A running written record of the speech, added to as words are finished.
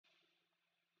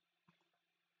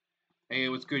Hey,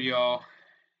 what's good, y'all?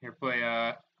 Here play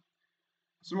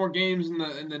some more games in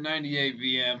the 98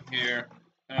 VM here.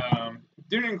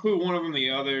 Didn't include one of them, the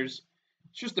others.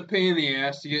 It's just a pain in the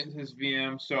ass to get into this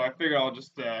VM, so I figured I'll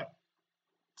just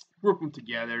group them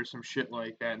together, some shit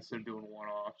like that, instead of doing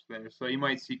one-offs there. So you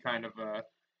might see kind of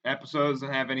episodes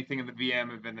that have anything in the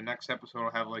VM, and then the next episode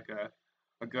will have like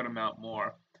a good amount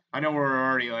more. I know we're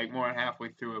already like more than halfway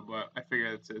through it, but I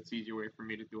figure it's an easier way for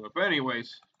me to do it. But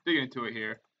anyways, digging into it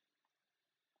here.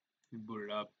 Boot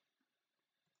it up.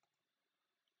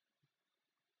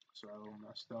 Sorry, a little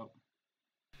messed up.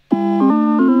 I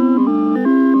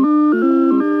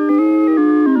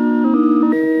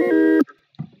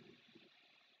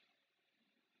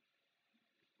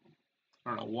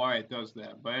don't know why it does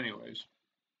that, but anyways.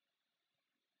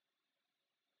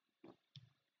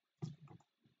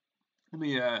 Let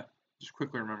me just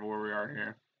quickly remember where we are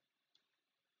here.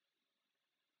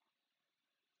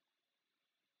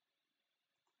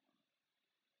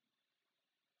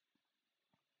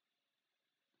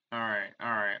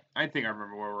 Alright. I think I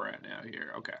remember where we're at now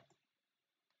here. Okay.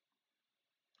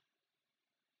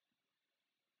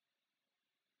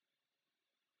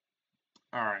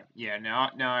 Alright, yeah, now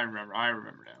I remember. I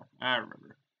remember now. I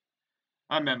remember.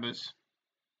 I remembers.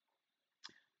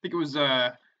 I think it was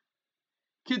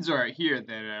kids art here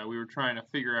that we were trying to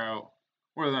figure out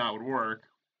whether or not it would work.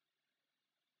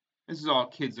 This is all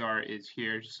kids art is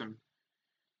here, just some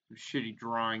shitty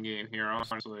drawing game here,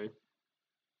 honestly.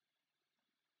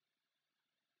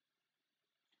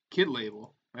 Kid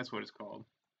label, that's what it's called.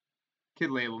 Kid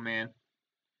label, man.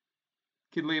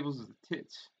 Kid labels is the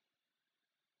tits.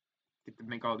 Get to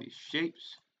make all these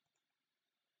shapes.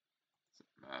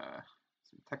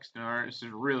 Some text and art. This is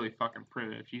really fucking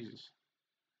primitive. Jesus.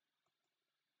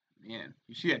 Man,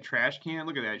 you see that trash can?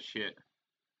 Look at that shit.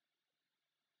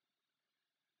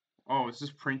 Oh, is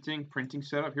this printing? Printing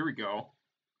setup? Here we go.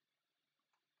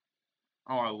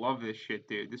 Oh, I love this shit,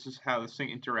 dude. This is how this thing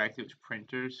interacted with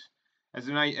printers. As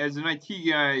an IT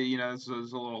guy, you know, this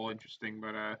is a little interesting,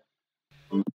 but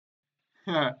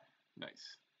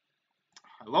nice.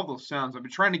 I love those sounds. I've been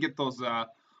trying to get those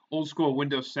old school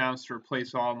Windows sounds to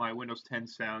replace all my Windows 10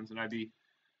 sounds, and I'd be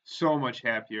so much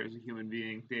happier as a human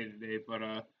being day to day.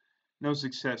 But no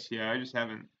success yet. I just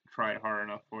haven't tried hard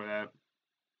enough for that.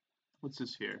 What's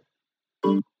this here?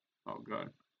 Oh god.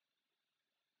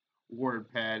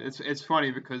 WordPad. It's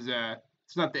funny because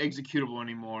it's not the executable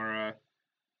anymore.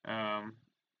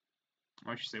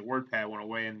 I should say WordPad went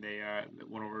away and they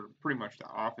went over pretty much to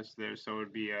Office there, so it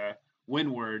would be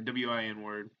WinWord, W-I-N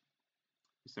word.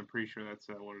 I'm pretty sure that's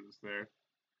what it is there.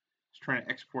 Just trying to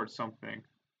export something.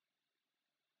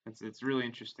 It's really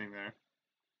interesting there.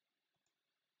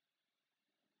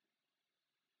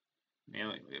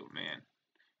 Mailing label, man.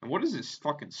 And what is this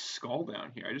fucking skull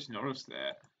down here? I just noticed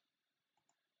that.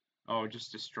 Oh, it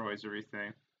just destroys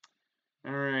everything.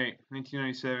 Alright,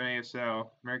 1997 ASL,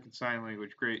 American Sign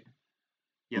Language, great.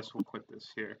 Yes, we'll quit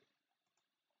this here.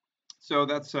 So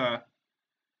that's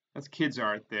kids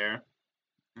art there.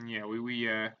 And yeah, we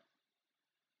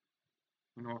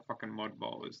know what fucking mud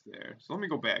ball is there. So let me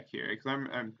go back here, because I'm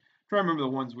trying to remember the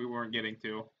ones we weren't getting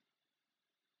to.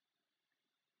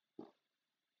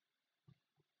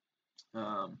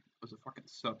 Was it fucking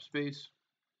subspace?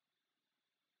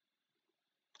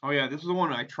 Oh yeah, this is the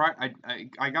one I tried.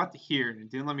 I got to here and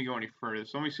it didn't let me go any further.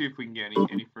 So let me see if we can get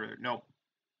any further. Nope.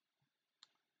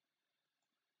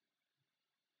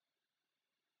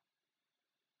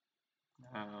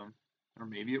 Or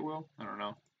maybe it will. I don't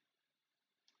know.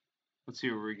 Let's see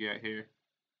what we get here.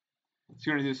 It's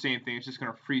gonna do the same thing. It's just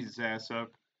gonna freeze its ass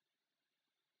up.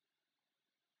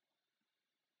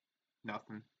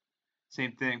 Nothing.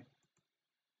 Same thing.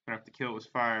 Gonna have to kill it with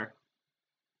fire.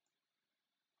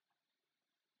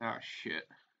 Oh shit.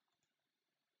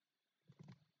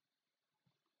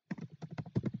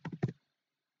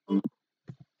 I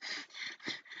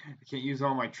can't use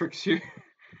all my tricks here.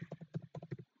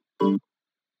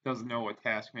 Doesn't know what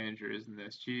task manager is in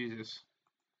this. Jesus.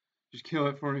 Just kill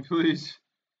it for me, please.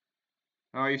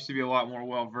 Oh, I used to be a lot more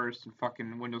well versed in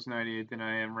fucking Windows 98 than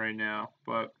I am right now,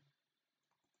 but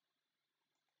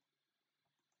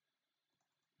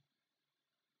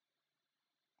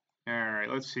alright,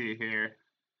 let's see here.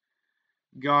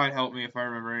 God help me if I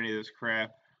remember any of this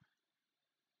crap.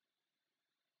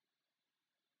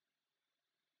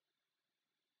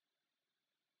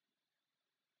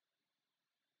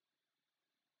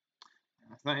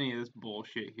 It's not any of this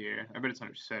bullshit here. I bet it's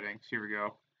under settings. Here we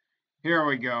go. Here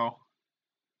we go.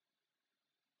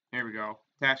 Here we go.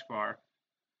 Taskbar.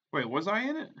 Wait, was I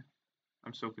in it?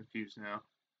 I'm so confused now.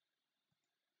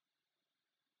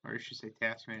 Or I should say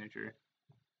task manager.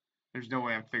 There's no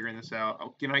way I'm figuring this out.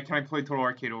 Oh, can I play Total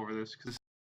Arcade over this? Because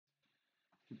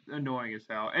it's annoying as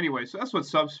hell. Anyway, so that's what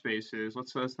subspace is.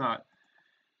 Let's not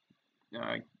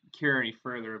uh, care any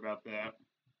further about that.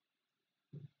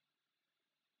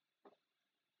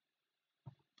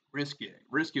 Risk It.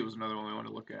 Risk It was another one we want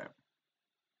to look at.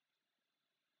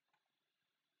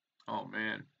 Oh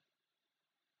man.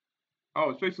 Oh,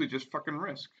 it's basically just fucking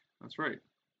Risk. That's right.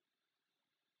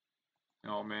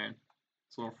 Oh man.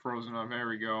 It's a little frozen up. There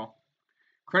we go.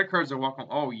 Credit cards are welcome.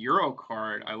 Oh, Euro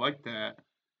card. I like that.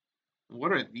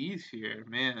 What are these here?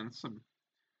 Man, this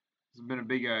has been a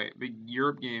big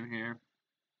Europe game here.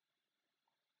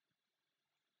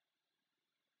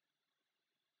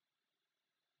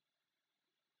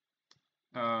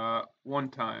 One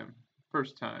time.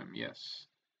 First time, yes.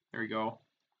 There we go.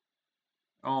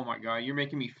 Oh my god, you're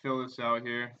making me fill this out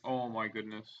here. Oh my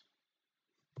goodness.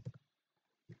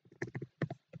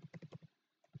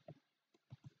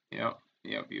 Yep,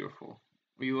 yeah, beautiful.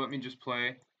 Will you let me just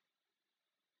play?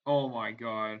 Oh my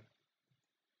god.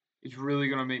 It's really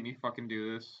gonna make me fucking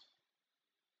do this.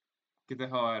 Get the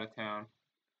hell out of town.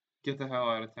 Get the hell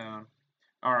out of town.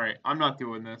 Alright, I'm not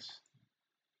doing this.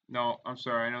 No, I'm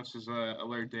sorry. I know this is a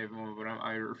Larry David moment, but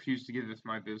I refuse to give this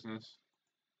my business.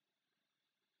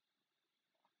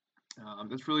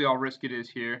 That's really all Risk It is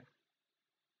here.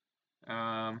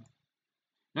 Nice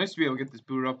to be able to get this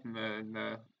booted up in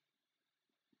the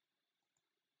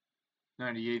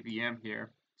 98 VM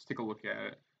here. Let's take a look at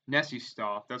it. Nessie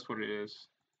stop. That's what it is.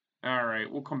 All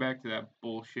right, we'll come back to that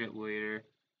bullshit later.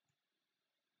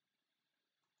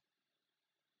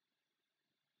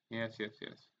 Yes, yes,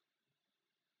 yes.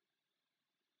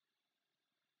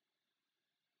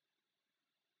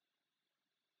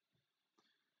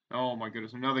 Oh my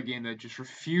goodness, another game that just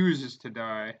refuses to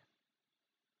die.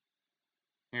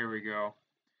 Here we go.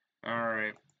 All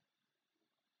right.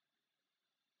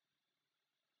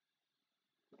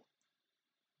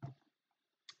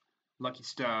 Lucky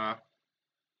Star.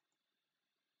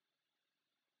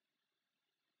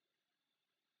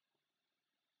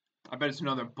 I bet it's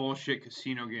another bullshit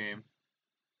casino game.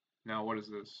 Now, what is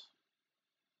this?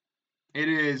 It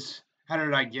is. How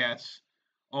did I guess?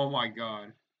 Oh my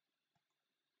god.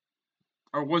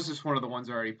 Or was this one of the ones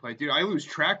I already played? Dude, I lose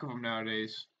track of them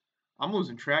nowadays. I'm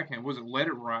losing track of him. Was it Let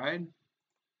It Ride?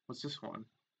 What's this one?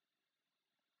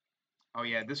 Oh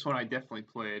yeah, this one I definitely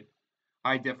played.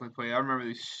 I definitely played. I remember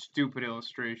these stupid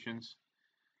illustrations.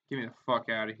 Get me the fuck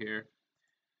out of here.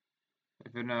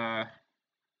 If it, yeah,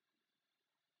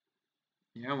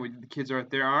 the kids are out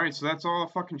there. All right, so that's all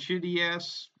the fucking shitty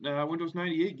ass Windows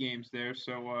 98 games there.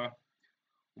 So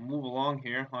we'll move along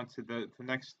here onto the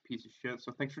next piece of shit.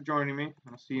 So thanks for joining me.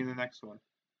 I'll see you in the next one.